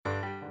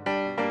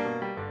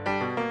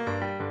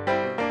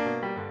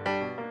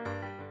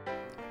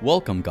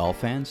Welcome,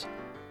 golf fans.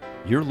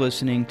 You're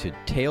listening to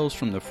Tales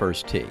from the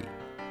First Tee.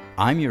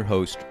 I'm your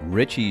host,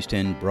 Rich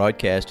Easton,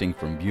 broadcasting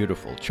from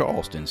beautiful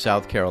Charleston,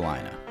 South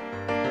Carolina.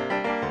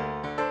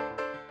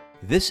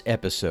 This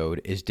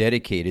episode is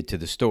dedicated to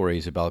the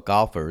stories about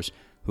golfers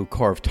who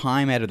carve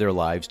time out of their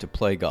lives to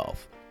play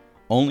golf,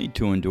 only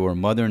to endure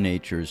Mother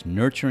Nature's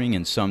nurturing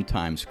and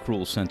sometimes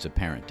cruel sense of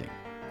parenting.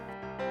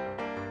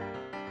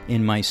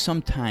 In my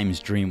sometimes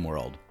dream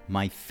world,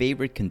 my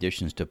favorite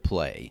conditions to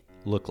play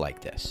look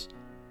like this.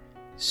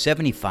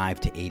 75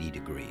 to 80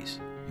 degrees,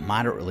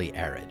 moderately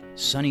arid,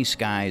 sunny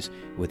skies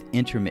with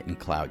intermittent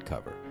cloud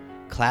cover.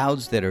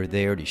 Clouds that are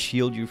there to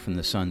shield you from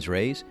the sun's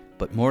rays,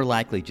 but more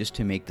likely just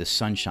to make the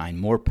sunshine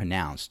more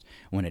pronounced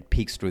when it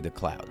peeks through the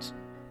clouds.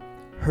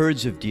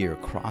 Herds of deer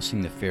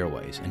crossing the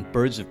fairways and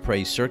birds of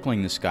prey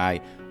circling the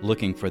sky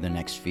looking for the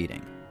next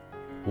feeding.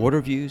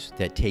 Water views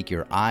that take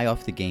your eye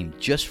off the game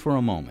just for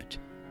a moment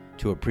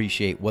to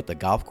appreciate what the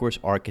golf course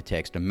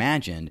architects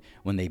imagined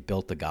when they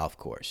built the golf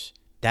course.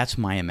 That's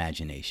my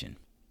imagination.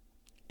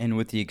 And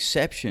with the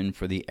exception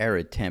for the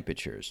arid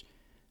temperatures,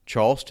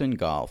 Charleston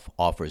Golf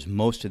offers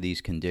most of these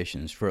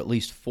conditions for at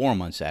least 4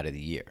 months out of the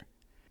year.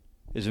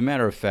 As a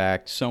matter of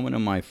fact, someone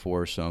in my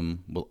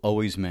foursome will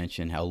always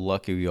mention how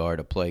lucky we are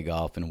to play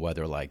golf in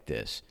weather like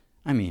this.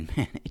 I mean,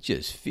 man, it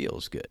just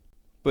feels good.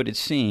 But it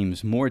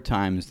seems more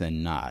times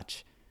than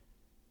not,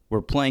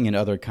 we're playing in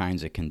other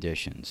kinds of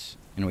conditions,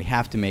 and we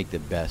have to make the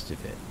best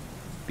of it.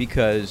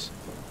 Because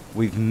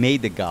we've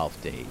made the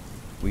golf date.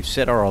 We've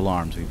set our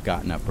alarms, we've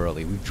gotten up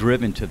early, we've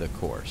driven to the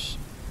course.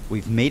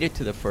 We've made it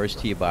to the first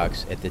tee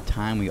box at the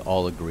time we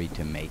all agreed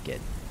to make it.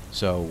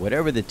 So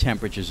whatever the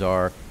temperatures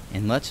are,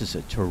 unless it's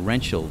a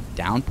torrential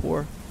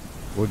downpour,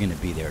 we're going to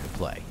be there to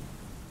play.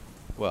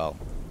 Well,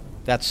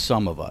 that's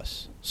some of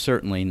us,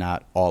 certainly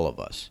not all of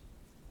us.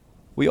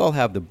 We all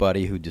have the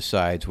buddy who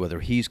decides whether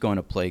he's going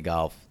to play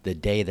golf the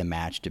day of the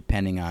match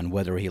depending on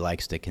whether he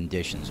likes the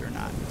conditions or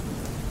not.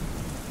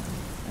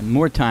 And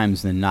more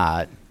times than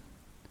not,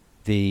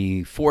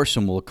 the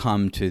foursome will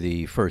come to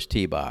the first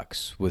tee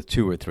box with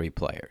 2 or 3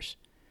 players,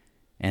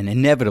 and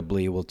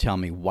inevitably will tell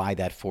me why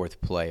that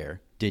 4th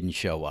player didn't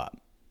show up.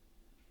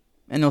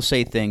 And they'll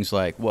say things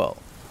like, well,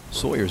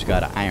 Sawyer's got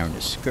to iron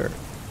his skirt,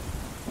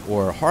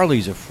 or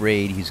Harley's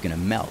afraid he's going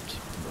to melt,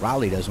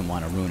 Raleigh doesn't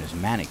want to ruin his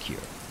manicure,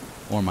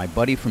 or my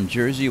buddy from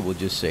Jersey will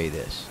just say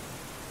this,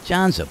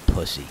 John's a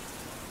pussy.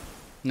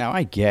 Now,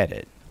 I get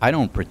it. I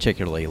don't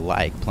particularly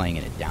like playing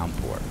in a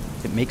downpour.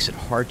 It makes it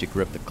hard to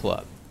grip the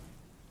club.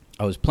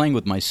 I was playing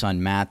with my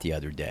son Matt the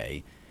other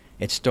day.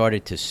 It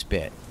started to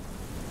spit,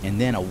 and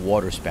then a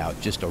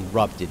waterspout just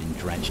erupted and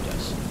drenched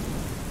us.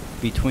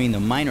 Between the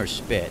minor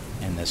spit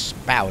and the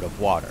spout of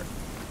water,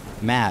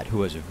 Matt,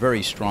 who has a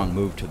very strong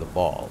move to the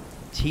ball,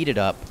 teed it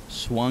up,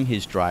 swung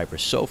his driver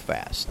so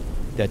fast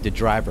that the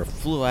driver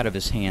flew out of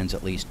his hands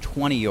at least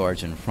 20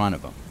 yards in front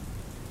of him.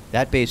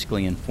 That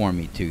basically informed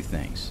me 2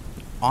 things.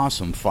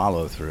 Awesome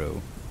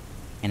follow-through,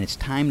 and it's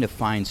time to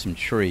find some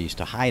trees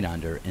to hide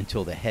under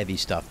until the heavy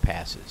stuff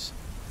passes.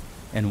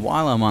 And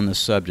while I'm on the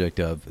subject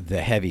of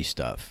the heavy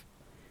stuff,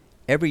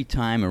 every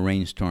time a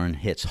rainstorm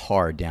hits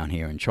hard down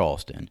here in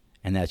Charleston,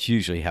 and that's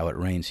usually how it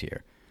rains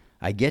here,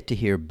 I get to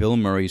hear Bill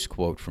Murray's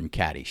quote from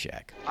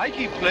Caddyshack. I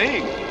keep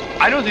playing.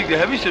 I don't think the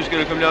heavy stuff's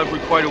going to come down for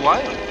quite a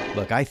while.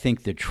 Look, I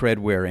think the tread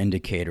wear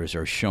indicators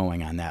are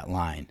showing on that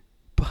line,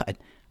 but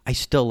I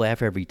still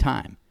laugh every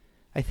time.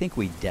 I think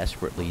we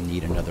desperately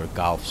need another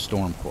golf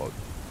storm quote.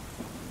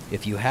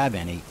 If you have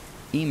any,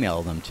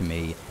 email them to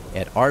me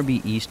at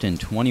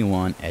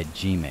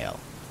rbeaston21@gmail,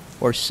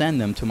 or send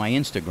them to my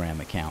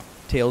Instagram account,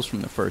 Tales from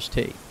the First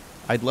Tee.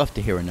 I'd love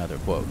to hear another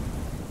quote.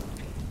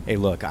 Hey,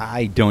 look,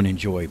 I don't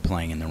enjoy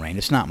playing in the rain.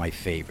 It's not my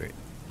favorite.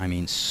 I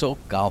mean,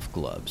 soak golf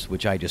gloves,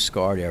 which I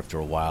discard after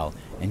a while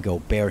and go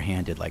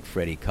barehanded like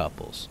Freddie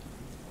Couples.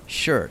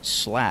 Shirts,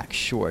 slacks,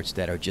 shorts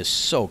that are just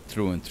soaked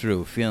through and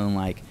through, feeling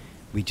like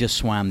we just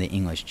swam the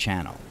English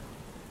Channel.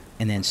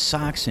 And then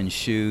socks and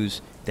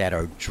shoes that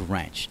are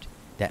drenched,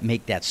 that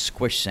make that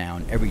squish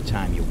sound every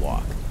time you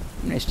walk.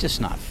 I mean, it's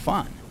just not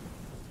fun.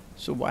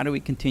 So why do we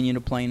continue to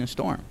play in a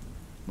storm?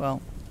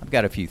 Well, I've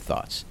got a few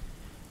thoughts.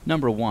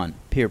 Number 1,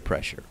 peer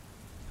pressure.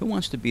 Who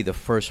wants to be the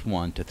first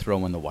one to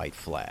throw in the white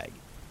flag?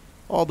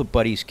 All the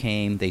buddies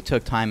came, they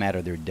took time out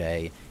of their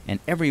day, and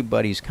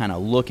everybody's kind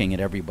of looking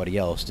at everybody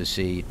else to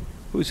see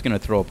who's going to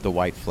throw up the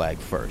white flag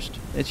first.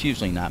 It's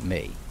usually not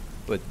me.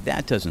 But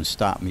that doesn't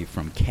stop me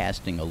from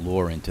casting a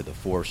lure into the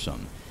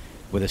foursome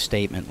with a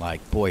statement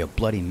like, boy, a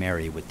Bloody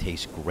Mary would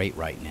taste great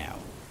right now.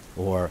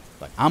 Or,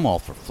 like, I'm all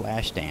for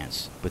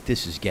Flashdance, but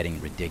this is getting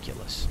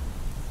ridiculous.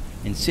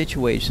 In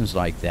situations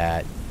like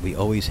that, we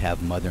always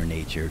have Mother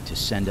Nature to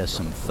send us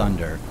some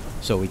thunder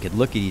so we could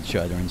look at each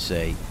other and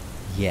say,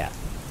 yeah,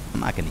 I'm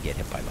not going to get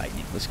hit by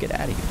lightning. Let's get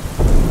out of here.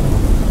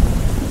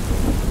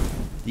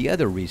 The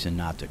other reason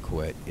not to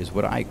quit is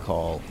what I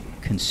call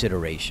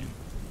consideration.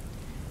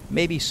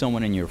 Maybe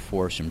someone in your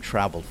foursome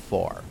traveled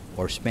far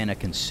or spent a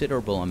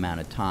considerable amount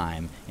of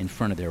time in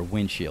front of their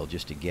windshield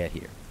just to get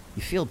here.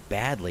 You feel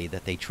badly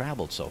that they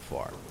traveled so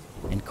far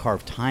and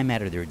carved time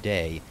out of their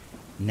day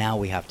Now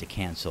we have to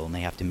cancel and they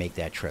have to make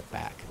that trip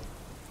back.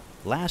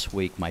 Last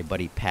week, my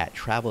buddy Pat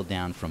traveled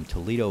down from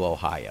Toledo,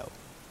 Ohio,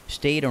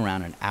 stayed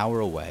around an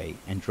hour away,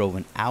 and drove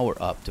an hour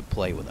up to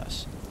play with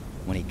us.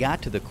 When he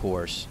got to the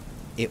course,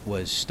 it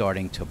was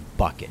starting to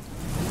bucket,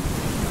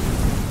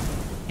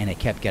 and it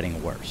kept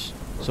getting worse.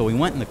 So we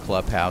went in the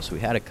clubhouse, we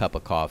had a cup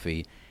of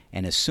coffee,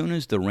 and as soon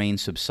as the rain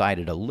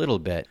subsided a little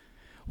bit,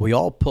 we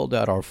all pulled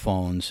out our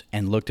phones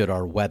and looked at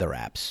our weather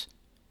apps.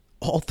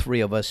 All three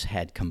of us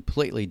had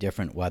completely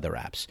different weather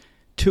apps,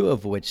 two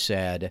of which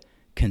said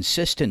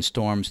consistent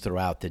storms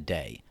throughout the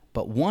day.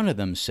 But one of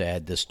them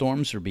said the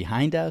storms are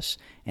behind us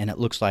and it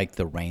looks like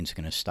the rain's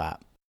going to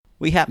stop.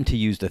 We happened to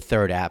use the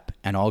third app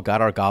and all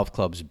got our golf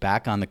clubs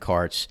back on the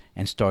carts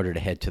and started to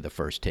head to the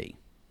first tee.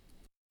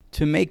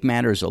 To make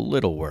matters a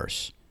little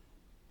worse,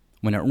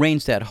 when it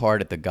rains that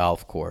hard at the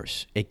golf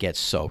course, it gets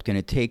soaked and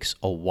it takes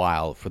a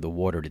while for the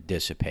water to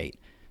dissipate.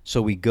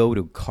 So we go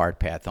to cart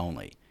path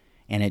only.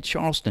 And at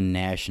Charleston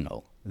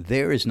National,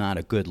 there is not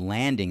a good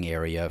landing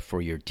area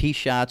for your tee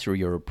shots or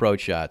your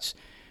approach shots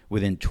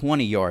within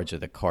 20 yards of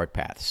the cart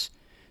paths.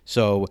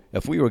 So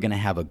if we were going to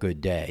have a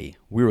good day,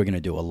 we were going to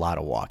do a lot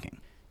of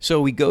walking. So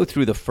we go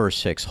through the first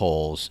 6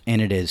 holes,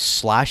 and it is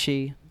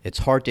sloshy, it's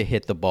hard to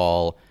hit the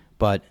ball,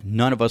 but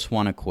none of us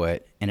want to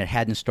quit, and it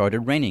hadn't started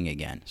raining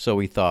again. So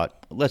we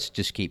thought, let's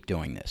just keep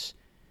doing this.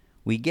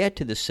 We get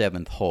to the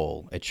 7th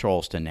hole at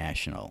Charleston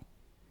National.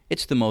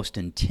 It's the most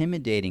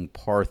intimidating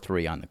par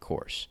 3 on the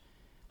course.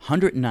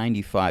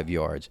 195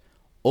 yards,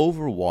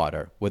 over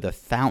water, with a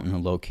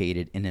fountain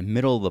located in the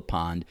middle of the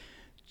pond,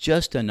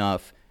 just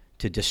enough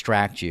to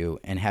distract you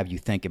and have you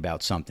think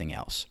about something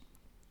else.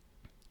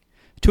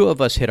 2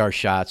 of us hit our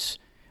shots.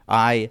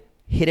 I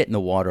hit it in the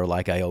water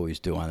like I always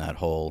do on that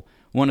hole.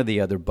 One of the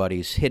other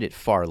buddies hit it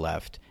far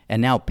left,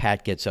 and now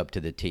Pat gets up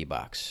to the tee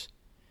box.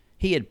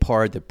 He had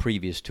parred the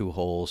previous 2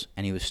 holes,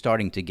 and he was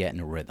starting to get in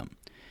a rhythm.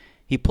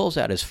 He pulls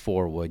out his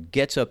 4-wood,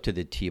 gets up to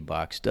the tee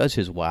box, does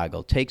his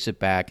waggle, takes it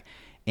back,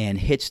 and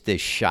hits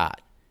this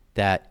shot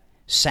that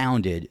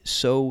sounded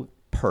so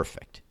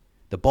perfect.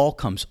 The ball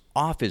comes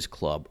off his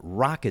club,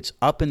 rockets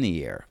up in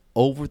the air,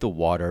 over the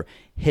water,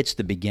 hits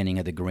the beginning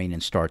of the green,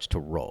 and starts to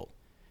roll.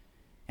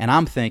 And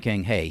I'm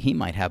thinking, hey, he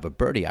might have a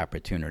birdie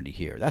opportunity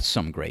here. That's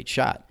some great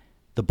shot.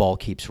 The ball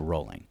keeps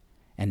rolling.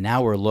 And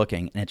now we're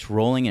looking, and it's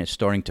rolling, and it's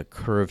starting to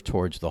curve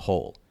towards the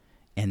hole.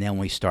 And then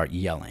we start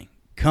yelling,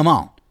 come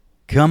on.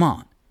 Come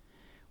on.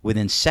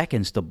 Within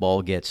seconds, the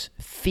ball gets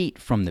feet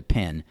from the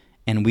pin,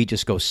 and we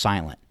just go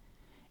silent.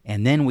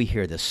 And then we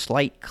hear the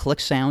slight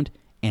click sound,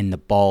 and the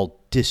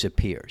ball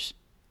disappears.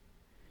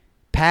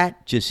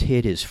 Pat just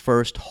hit his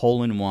first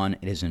hole-in-one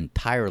in his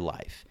entire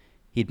life.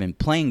 He'd been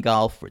playing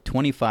golf for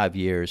 25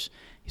 years.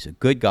 He's a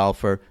good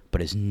golfer,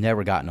 but has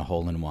never gotten a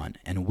hole-in-one.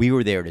 And we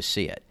were there to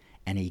see it.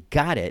 And he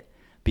got it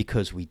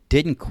because we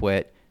didn't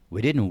quit.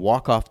 We didn't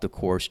walk off the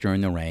course during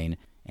the rain.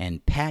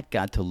 And Pat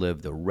got to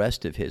live the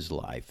rest of his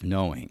life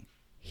knowing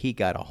he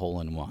got a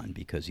hole-in-one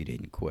because he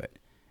didn't quit.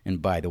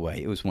 And by the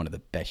way, it was one of the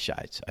best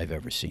shots I've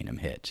ever seen him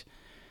hit.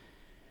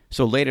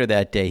 So later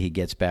that day, he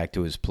gets back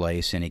to his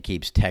place, and he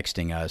keeps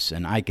texting us,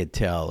 and I could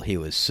tell he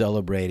was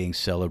celebrating,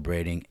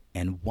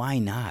 and why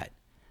not?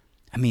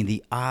 I mean,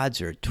 the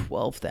odds are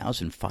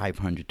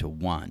 12,500 to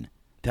 1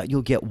 that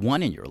you'll get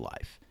one in your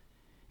life.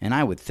 And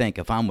I would think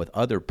if I'm with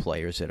other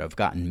players that have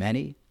gotten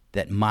many,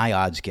 that my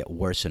odds get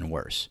worse and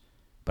worse.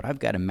 But I've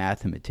got a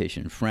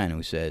mathematician friend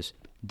who says,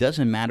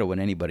 doesn't matter what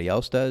anybody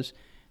else does,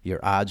 your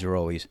odds are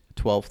always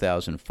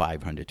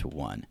 12,500 to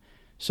 1.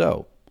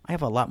 So I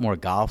have a lot more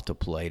golf to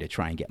play to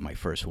try and get my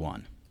first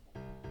one.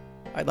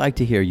 I'd like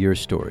to hear your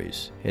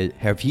stories.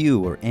 Have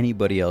you or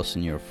anybody else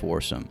in your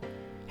foursome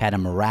had a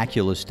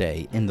miraculous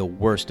day in the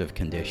worst of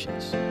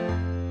conditions?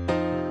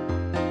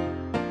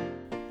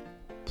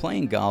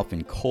 Playing golf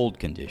in cold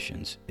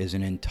conditions is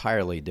an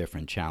entirely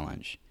different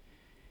challenge.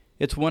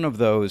 It's one of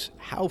those,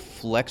 how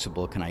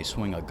flexible can I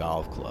swing a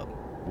golf club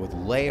with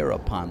layer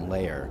upon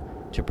layer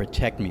to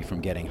protect me from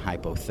getting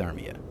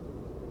hypothermia?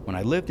 When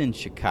I lived in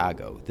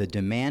Chicago, the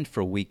demand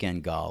for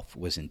weekend golf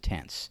was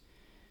intense.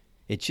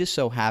 It just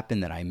so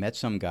happened that I met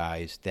some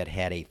guys that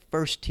had a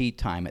first tee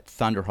time at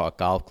Thunderhawk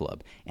Golf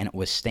Club, and it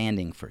was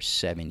standing for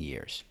 7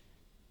 years.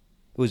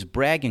 It was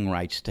bragging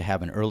rights to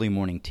have an early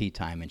morning tee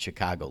time in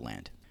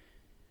Chicagoland.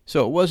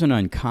 So it wasn't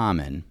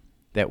uncommon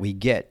that we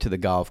get to the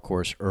golf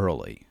course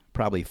early,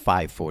 probably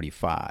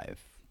 5:45.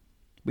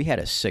 We had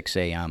a 6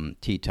 a.m.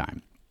 tee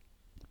time,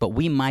 but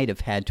we might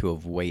have had to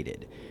have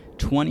waited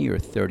 20 or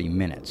 30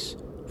 minutes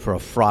for a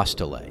frost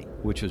delay,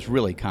 which was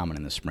really common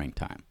in the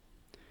springtime.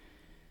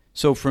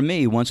 So for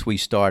me, once we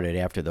started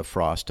after the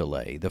frost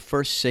delay, the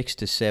first 6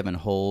 to 7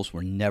 holes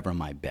were never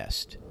my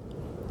best.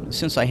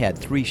 Since I had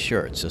 3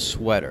 shirts, a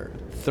sweater,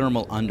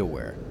 thermal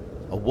underwear,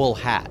 a wool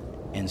hat,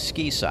 and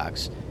ski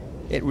socks,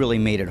 it really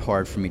made it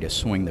hard for me to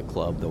swing the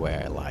club the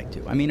way I like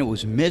to. I mean, it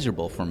was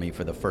miserable for me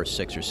for the first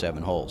 6 or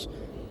 7 holes.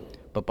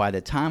 But by the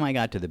time I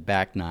got to the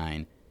back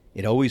 9,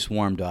 it always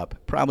warmed up,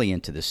 probably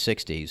into the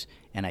 60s,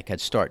 and I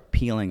could start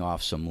peeling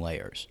off some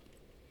layers.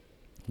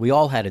 We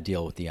all had to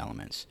deal with the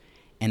elements.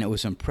 and it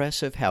was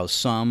impressive how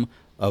some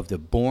of the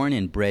born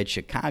and bred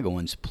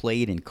Chicagoans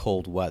played in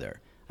cold weather.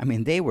 I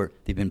mean, they've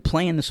been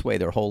playing this way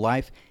their whole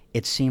life.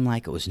 It seemed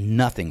like it was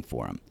nothing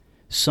for them.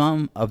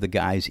 Some of the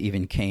guys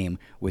even came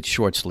with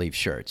short-sleeve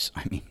shirts.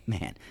 I mean,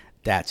 man,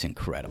 that's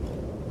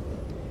incredible.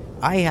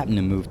 I happened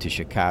to move to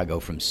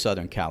Chicago from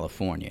Southern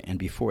California, and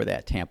before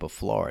that, Tampa,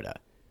 Florida.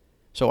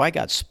 So I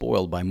got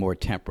spoiled by more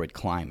temperate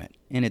climate,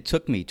 and it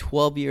took me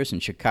 12 years in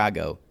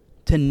Chicago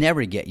to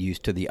never get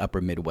used to the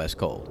upper Midwest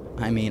cold.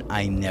 I mean,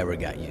 I never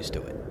got used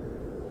to it.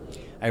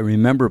 I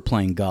remember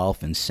playing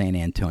golf in San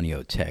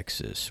Antonio,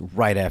 Texas,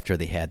 right after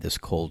they had this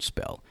cold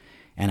spell.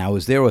 And I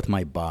was there with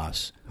my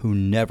boss, who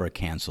never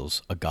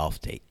cancels a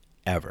golf date,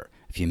 ever.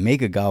 If you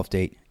make a golf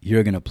date,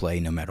 you're going to play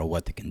no matter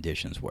what the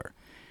conditions were.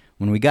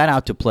 When we got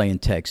out to play in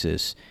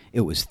Texas,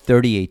 it was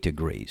 38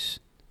 degrees.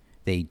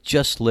 They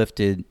just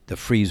lifted the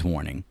freeze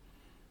warning,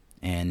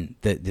 and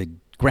the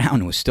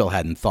ground still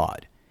hadn't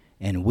thawed.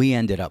 And we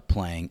ended up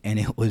playing, and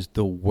it was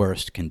the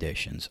worst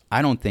conditions.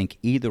 I don't think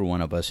either one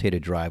of us hit a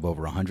drive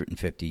over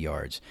 150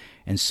 yards,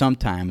 and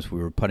sometimes we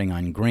were putting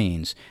on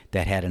greens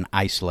that had an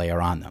ice layer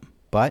on them.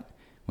 But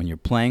when you're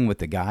playing with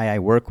the guy I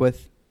work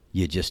with,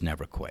 you just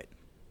never quit.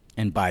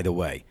 And by the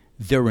way,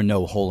 there were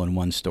no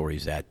hole-in-one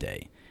stories that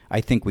day.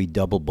 I think we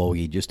double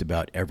bogeyed just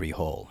about every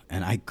hole,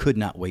 and I could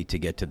not wait to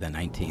get to the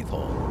 19th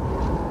hole.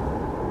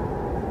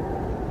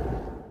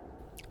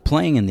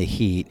 Playing in the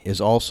heat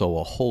is also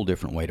a whole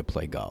different way to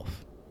play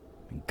golf.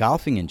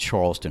 Golfing in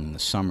Charleston in the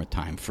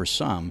summertime, for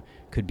some,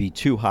 could be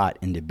too hot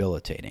and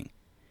debilitating.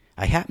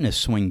 I happen to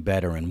swing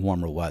better in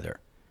warmer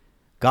weather.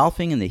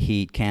 Golfing in the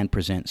heat can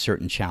present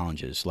certain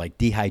challenges like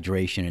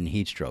dehydration and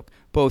heat stroke,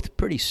 both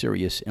pretty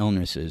serious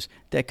illnesses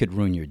that could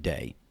ruin your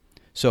day.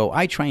 So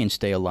I try and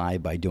stay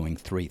alive by doing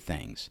 3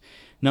 things.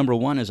 Number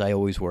 1 is I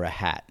always wear a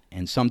hat,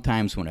 and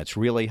sometimes when it's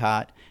really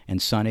hot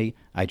and sunny,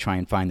 I try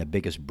and find the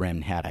biggest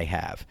brimmed hat I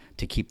have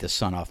to keep the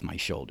sun off my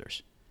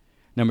shoulders.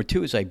 Number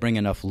 2 is I bring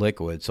enough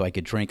liquid so I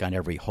could drink on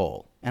every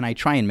hole, and I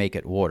try and make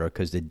it water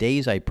because the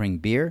days I bring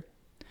beer,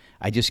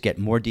 I just get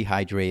more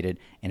dehydrated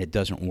and it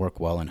doesn't work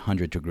well in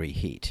 100-degree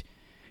heat.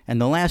 And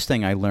the last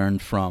thing I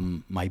learned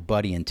from my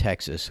buddy in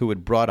Texas who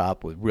had brought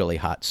up with really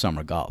hot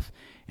summer golf,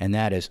 and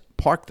that is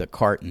park the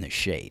cart in the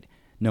shade.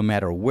 No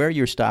matter where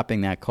you're stopping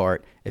that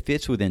cart, if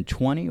it's within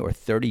 20 or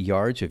 30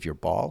 yards of your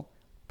ball,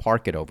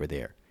 park it over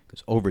there,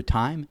 because over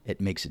time, it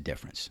makes a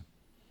difference.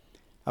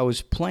 I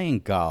was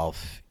playing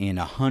golf in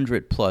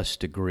 100-plus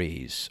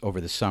degrees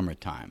over the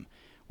summertime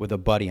with a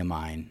buddy of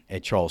mine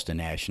at Charleston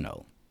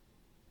National.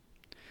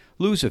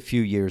 Lou's a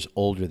few years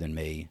older than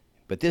me,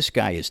 but this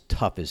guy is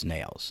tough as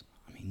nails.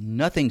 I mean,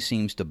 nothing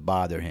seems to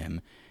bother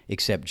him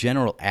except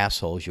general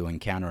assholes you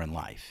encounter in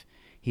life.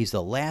 He's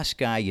the last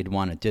guy you'd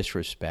want to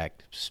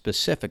disrespect,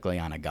 specifically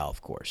on a golf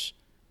course.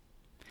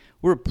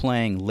 We were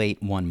playing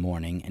late one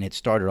morning, and it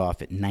started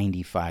off at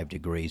 95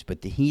 degrees,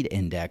 but the heat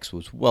index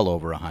was well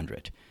over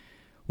 100.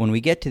 When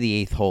we get to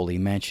the 8th hole, he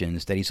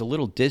mentions that he's a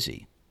little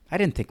dizzy. I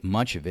didn't think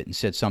much of it and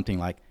said something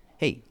like,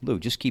 "Hey, Lou,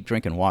 just keep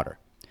drinking water."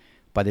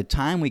 By the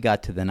time we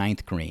got to the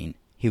 9th green,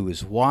 he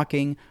was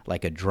walking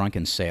like a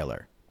drunken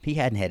sailor. He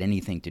hadn't had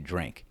anything to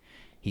drink.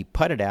 He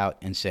putted out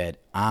and said,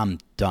 "I'm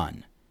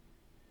done."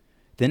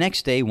 The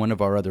next day, one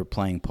of our other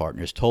playing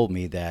partners told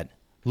me that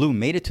Lou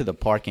made it to the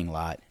parking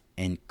lot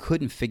and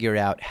couldn't figure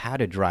out how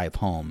to drive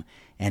home,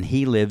 and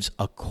he lives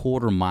a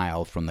quarter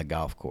mile from the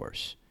golf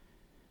course.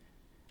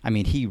 I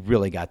mean, he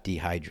really got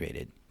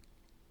dehydrated.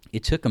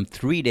 It took him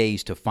 3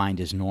 days to find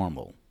his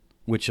normal,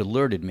 which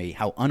alerted me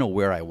how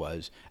unaware I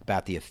was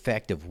about the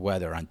effect of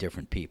weather on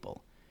different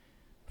people.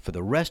 For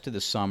the rest of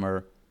the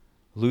summer,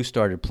 Lou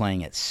started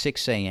playing at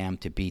 6 a.m.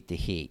 to beat the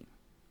heat.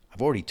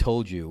 I've already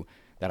told you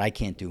that I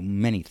can't do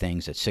many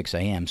things at 6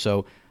 a.m.,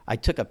 so I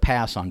took a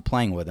pass on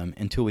playing with him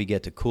until we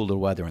get to cooler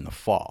weather in the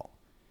fall.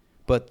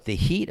 But the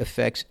heat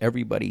affects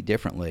everybody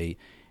differently,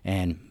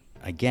 and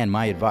again,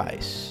 my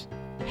advice,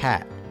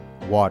 hat,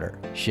 water,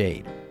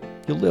 shade.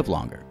 You'll live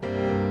longer.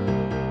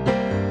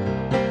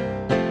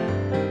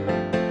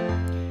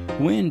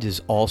 Wind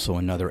is also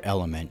another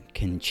element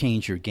can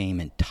change your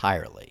game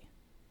entirely.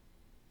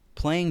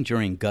 Playing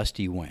during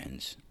gusty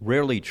winds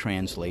rarely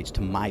translates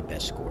to my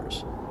best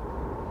scores.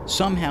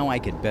 Somehow I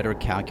could better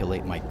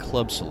calculate my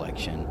club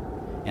selection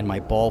and my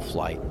ball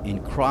flight in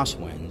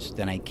crosswinds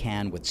than I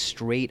can with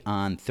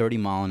straight-on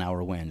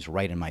 30-mile-an-hour winds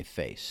right in my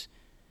face.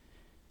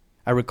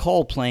 I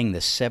recall playing the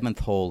 7th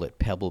hole at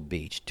Pebble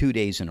Beach 2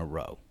 days in a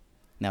row.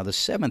 Now, the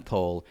 7th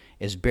hole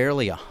is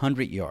barely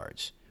 100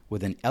 yards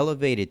with an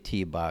elevated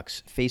tee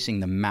box facing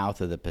the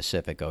mouth of the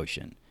Pacific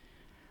Ocean.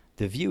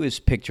 The view is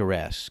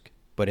picturesque,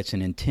 but it's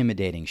an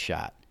intimidating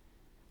shot.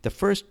 The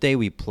first day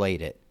we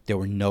played it, there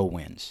were no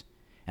winds,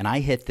 and I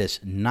hit this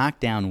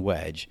knockdown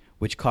wedge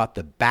which caught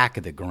the back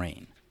of the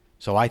green.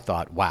 So I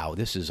thought, wow,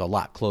 this is a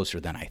lot closer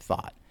than I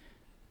thought.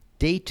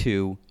 Day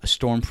 2, a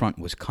storm front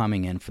was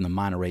coming in from the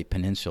Monterey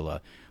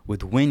Peninsula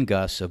with wind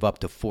gusts of up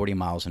to 40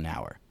 miles an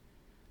hour.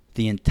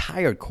 The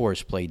entire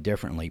course played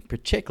differently,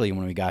 particularly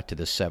when we got to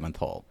the 7th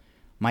hole.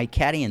 My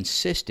caddy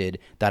insisted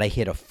that I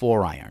hit a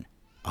 4-iron,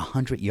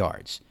 100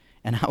 yards,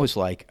 And I was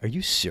like, are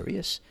you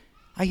serious?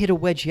 I hit a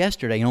wedge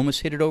yesterday and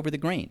almost hit it over the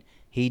green.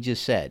 He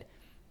just said,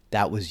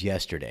 that was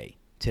yesterday.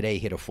 Today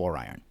hit a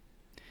 4-iron.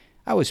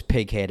 I was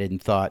pig-headed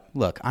and thought,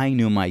 look, I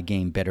knew my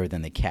game better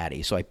than the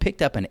caddy. So I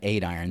picked up an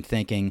 8-iron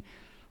thinking,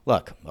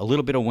 look, a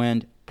little bit of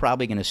wind,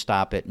 probably going to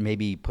stop it,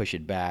 maybe push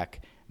it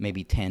back,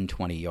 maybe 10,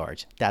 20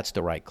 yards. That's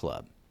the right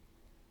club.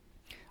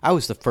 I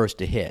was the first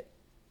to hit,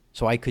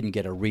 so I couldn't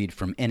get a read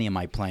from any of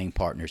my playing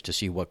partners to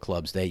see what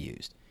clubs they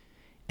used.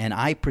 And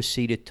I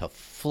proceeded to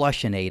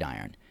flush an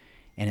 8-iron.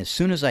 And as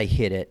soon as I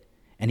hit it,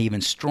 an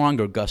even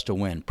stronger gust of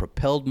wind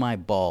propelled my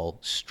ball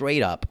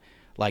straight up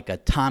like a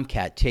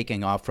tomcat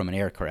taking off from an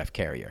aircraft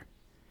carrier.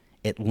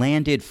 It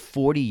landed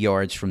 40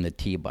 yards from the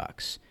tee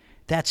box.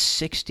 That's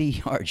 60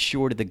 yards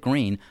short of the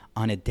green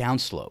on a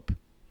downslope.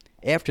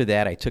 After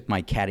that, I took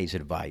my caddy's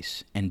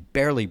advice and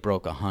barely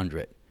broke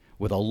 100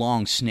 with a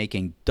long,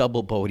 snaking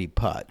double bogey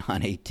putt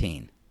on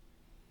 18.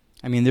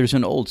 I mean, there's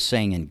an old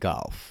saying in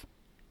golf.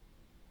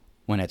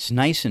 When it's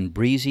nice and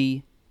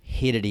breezy,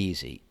 hit it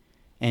easy.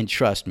 And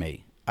trust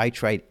me, I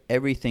tried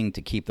everything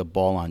to keep the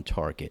ball on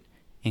target,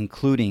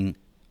 including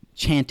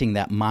chanting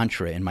that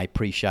mantra in my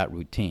pre-shot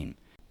routine.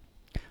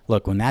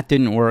 Look, when that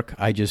didn't work,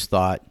 I just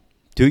thought,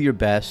 do your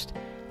best,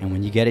 and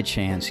when you get a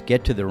chance,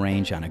 get to the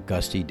range on a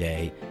gusty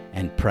day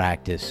and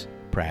practice,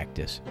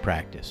 practice,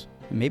 practice.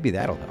 And maybe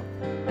that'll help.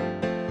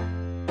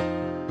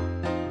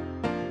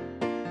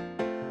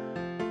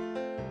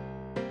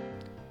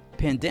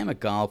 Pandemic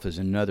golf is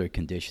another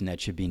condition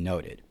that should be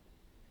noted.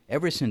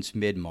 Ever since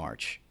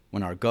mid-March,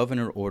 when our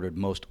governor ordered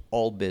most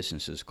all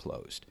businesses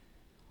closed,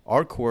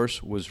 our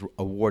course was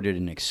awarded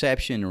an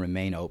exception to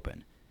remain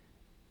open.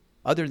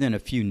 Other than a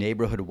few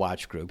neighborhood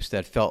watch groups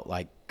that felt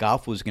like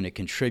golf was going to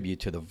contribute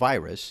to the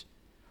virus,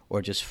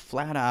 or just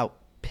flat out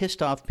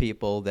pissed off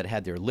people that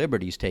had their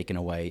liberties taken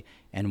away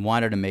and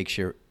wanted to make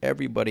sure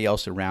everybody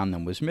else around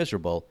them was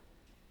miserable,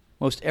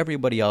 most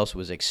everybody else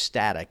was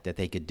ecstatic that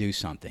they could do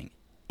something,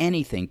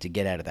 anything to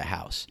get out of the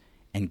house,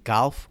 and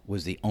golf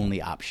was the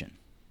only option.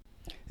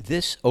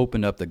 This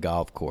opened up the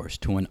golf course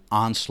to an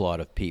onslaught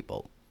of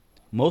people,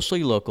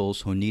 mostly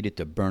locals who needed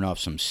to burn off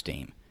some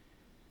steam.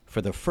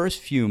 For the first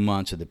few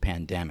months of the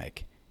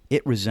pandemic,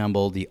 it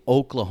resembled the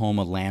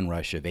Oklahoma land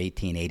rush of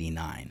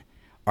 1889.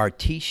 Our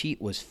tee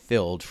sheet was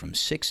filled from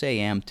 6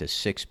 a.m. to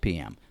 6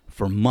 p.m.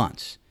 for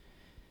months.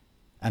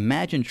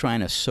 Imagine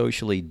trying to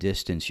socially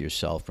distance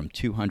yourself from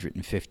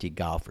 250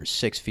 golfers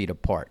 6 feet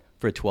apart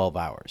for 12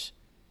 hours.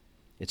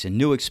 It's a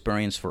new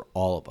experience for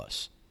all of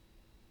us.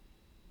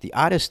 The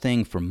oddest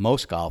thing for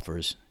most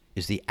golfers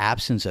is the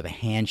absence of a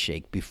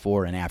handshake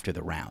before and after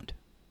the round.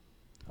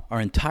 Our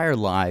entire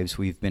lives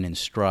we've been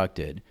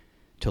instructed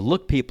to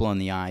look people in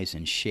the eyes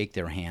and shake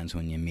their hands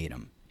when you meet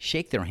them.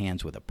 Shake their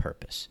hands with a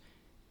purpose.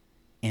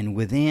 And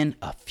within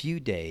a few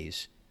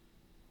days,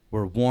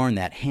 we're warned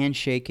that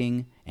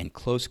handshaking and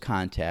close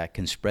contact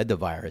can spread the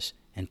virus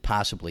and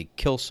possibly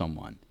kill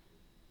someone.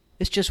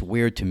 It's just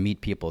weird to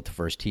meet people at the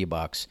first tee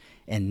box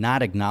and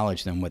not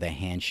acknowledge them with a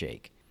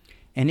handshake.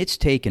 And it's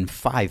taken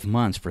 5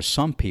 months for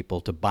some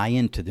people to buy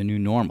into the new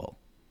normal.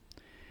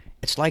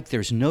 It's like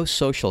there's no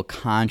social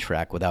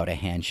contract without a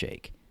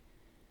handshake.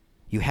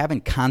 You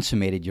haven't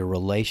consummated your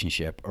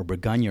relationship or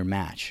begun your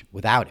match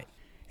without it.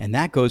 And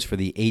that goes for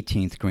the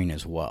 18th green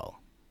as well.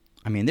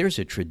 I mean, there's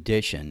a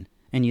tradition,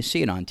 and you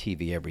see it on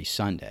TV every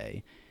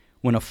Sunday,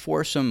 when a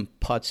foursome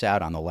putts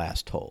out on the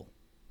last hole.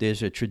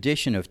 There's a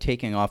tradition of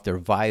taking off their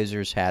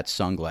visors, hats,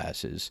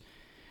 sunglasses,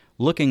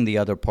 looking the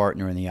other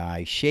partner in the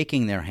eye,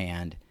 shaking their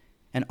hand,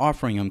 and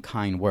offering them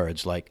kind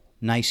words like,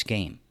 nice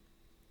game,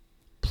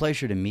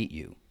 pleasure to meet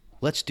you,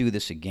 let's do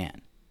this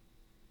again.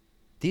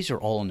 These are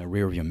all in the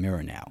rearview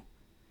mirror now.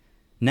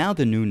 Now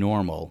the new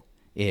normal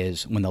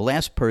is when the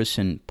last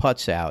person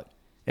putts out,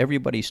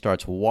 everybody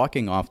starts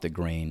walking off the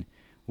green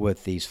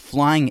with these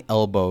flying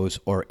elbows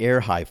or air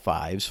high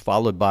fives,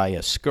 followed by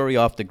a scurry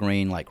off the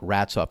green like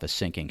rats off a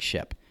sinking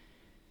ship.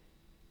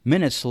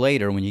 Minutes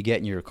later, when you get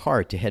in your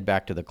car to head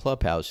back to the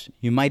clubhouse,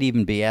 you might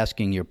even be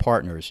asking your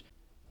partners,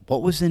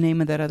 what was the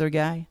name of that other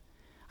guy?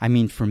 I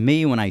mean, for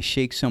me, when I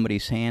shake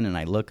somebody's hand and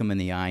I look them in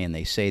the eye and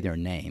they say their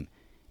name,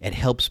 it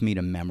helps me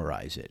to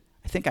memorize it.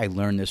 I think I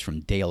learned this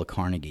from Dale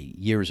Carnegie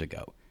years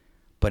ago.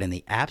 But in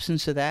the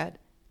absence of that,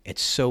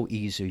 it's so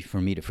easy for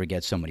me to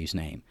forget somebody's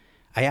name.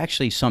 I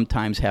actually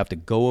sometimes have to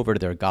go over to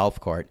their golf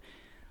cart,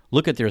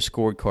 look at their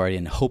scorecard,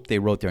 and hope they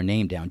wrote their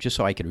name down just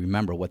so I could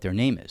remember what their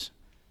name is.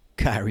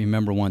 God, I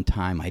remember one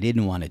time I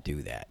didn't want to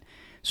do that.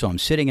 So I'm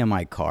sitting in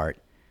my cart.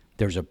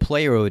 There's a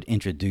player who had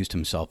introduced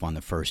himself on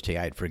the first tee.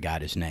 I had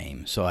forgot his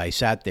name. So I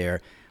sat there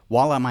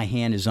while my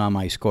hand is on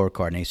my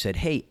scorecard, and I said,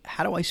 hey,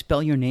 how do I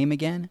spell your name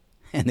again?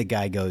 And the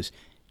guy goes,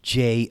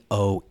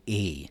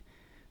 J-O-E.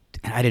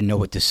 And I didn't know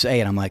what to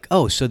say, and I'm like,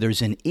 oh, so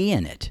there's an E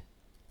in it.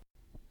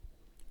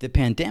 The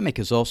pandemic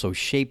has also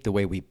shaped the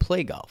way we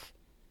play golf.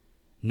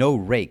 No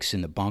rakes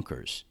in the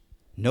bunkers.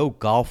 No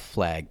golf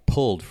flag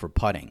pulled for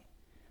putting.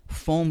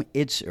 Foam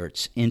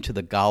inserts into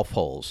the golf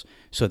holes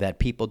so that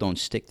people don't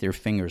stick their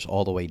fingers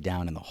all the way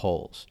down in the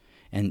holes.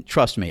 And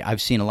trust me,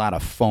 I've seen a lot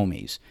of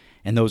foamies.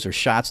 And those are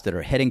shots that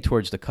are heading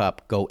towards the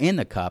cup, go in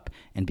the cup,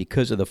 and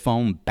because of the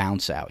foam,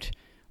 bounce out.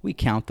 We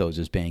count those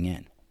as being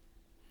in.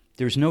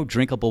 There's no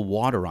drinkable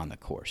water on the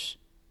course.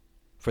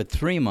 For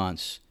 3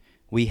 months,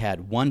 we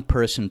had one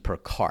person per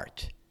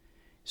cart.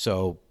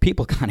 So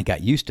people kind of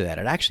got used to that.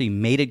 It actually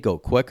made it go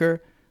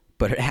quicker,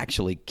 but it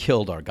actually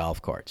killed our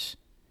golf carts.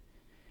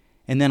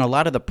 And then a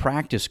lot of the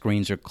practice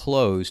greens are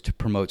closed to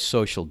promote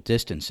social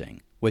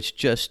distancing, which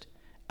just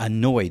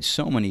annoyed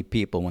so many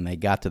people when they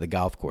got to the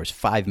golf course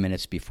 5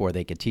 minutes before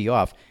they could tee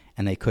off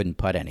and they couldn't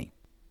putt any.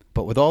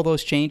 But with all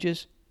those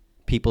changes,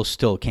 people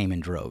still came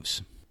in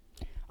droves.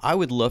 I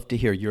would love to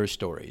hear your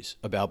stories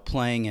about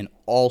playing in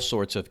all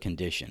sorts of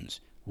conditions: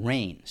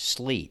 rain,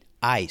 sleet,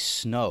 ice,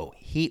 snow,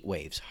 heat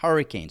waves,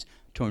 hurricanes,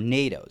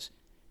 tornadoes.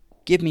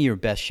 Give me your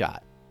best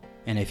shot.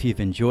 And if you've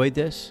enjoyed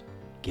this,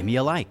 give me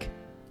a like.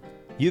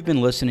 You've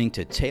been listening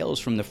to Tales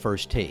from the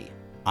First Tee.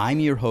 I'm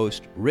your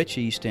host, Rich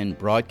Easton,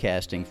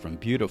 broadcasting from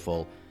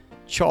beautiful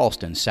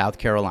Charleston, South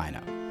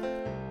Carolina.